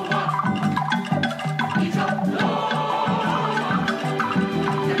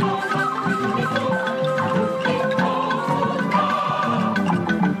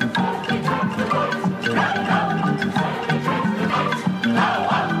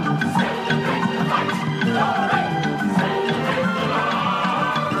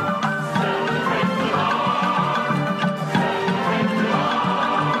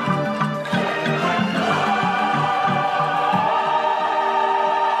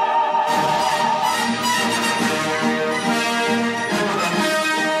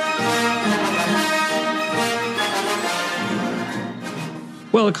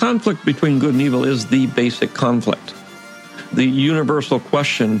 Well, the conflict between good and evil is the basic conflict. The universal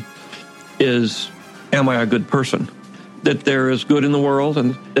question is, am I a good person? That there is good in the world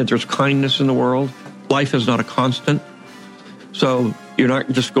and that there's kindness in the world. Life is not a constant. So you're not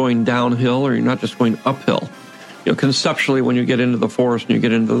just going downhill or you're not just going uphill. You know, conceptually, when you get into the force and you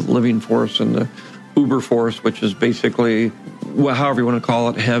get into the living force and the uber force, which is basically, well, however you want to call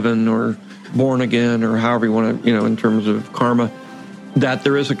it, heaven or born again or however you want to, you know, in terms of karma, that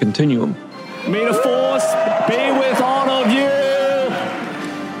there is a continuum. May the force be with all of you.